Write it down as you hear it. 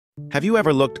Have you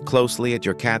ever looked closely at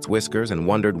your cat's whiskers and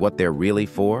wondered what they're really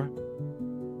for?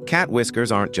 Cat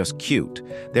whiskers aren't just cute,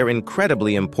 they're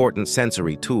incredibly important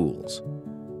sensory tools.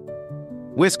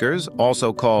 Whiskers,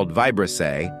 also called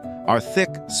vibrissae, are thick,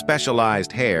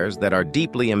 specialized hairs that are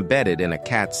deeply embedded in a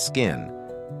cat's skin.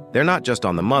 They're not just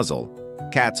on the muzzle.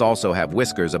 Cats also have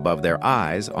whiskers above their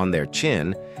eyes, on their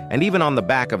chin, and even on the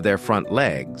back of their front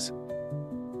legs.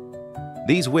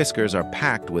 These whiskers are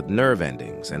packed with nerve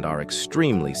endings and are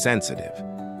extremely sensitive.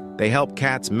 They help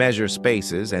cats measure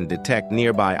spaces and detect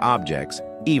nearby objects,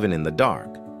 even in the dark.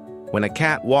 When a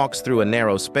cat walks through a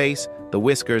narrow space, the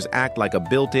whiskers act like a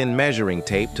built-in measuring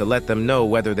tape to let them know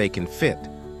whether they can fit.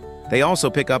 They also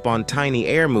pick up on tiny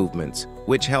air movements,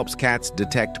 which helps cats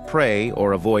detect prey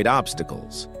or avoid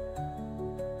obstacles.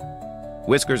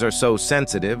 Whiskers are so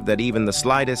sensitive that even the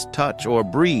slightest touch or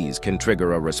breeze can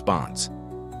trigger a response.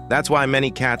 That's why many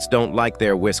cats don't like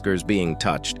their whiskers being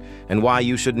touched, and why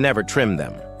you should never trim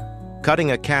them.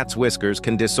 Cutting a cat's whiskers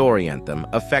can disorient them,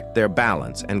 affect their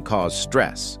balance, and cause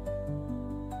stress.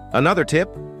 Another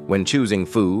tip: when choosing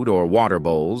food or water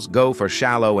bowls, go for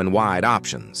shallow and wide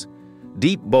options.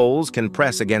 Deep bowls can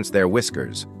press against their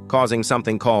whiskers, causing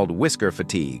something called whisker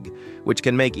fatigue, which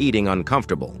can make eating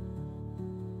uncomfortable.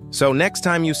 So next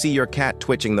time you see your cat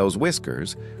twitching those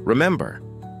whiskers, remember,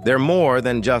 they're more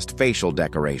than just facial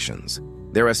decorations.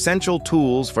 They're essential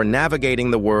tools for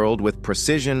navigating the world with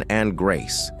precision and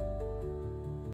grace.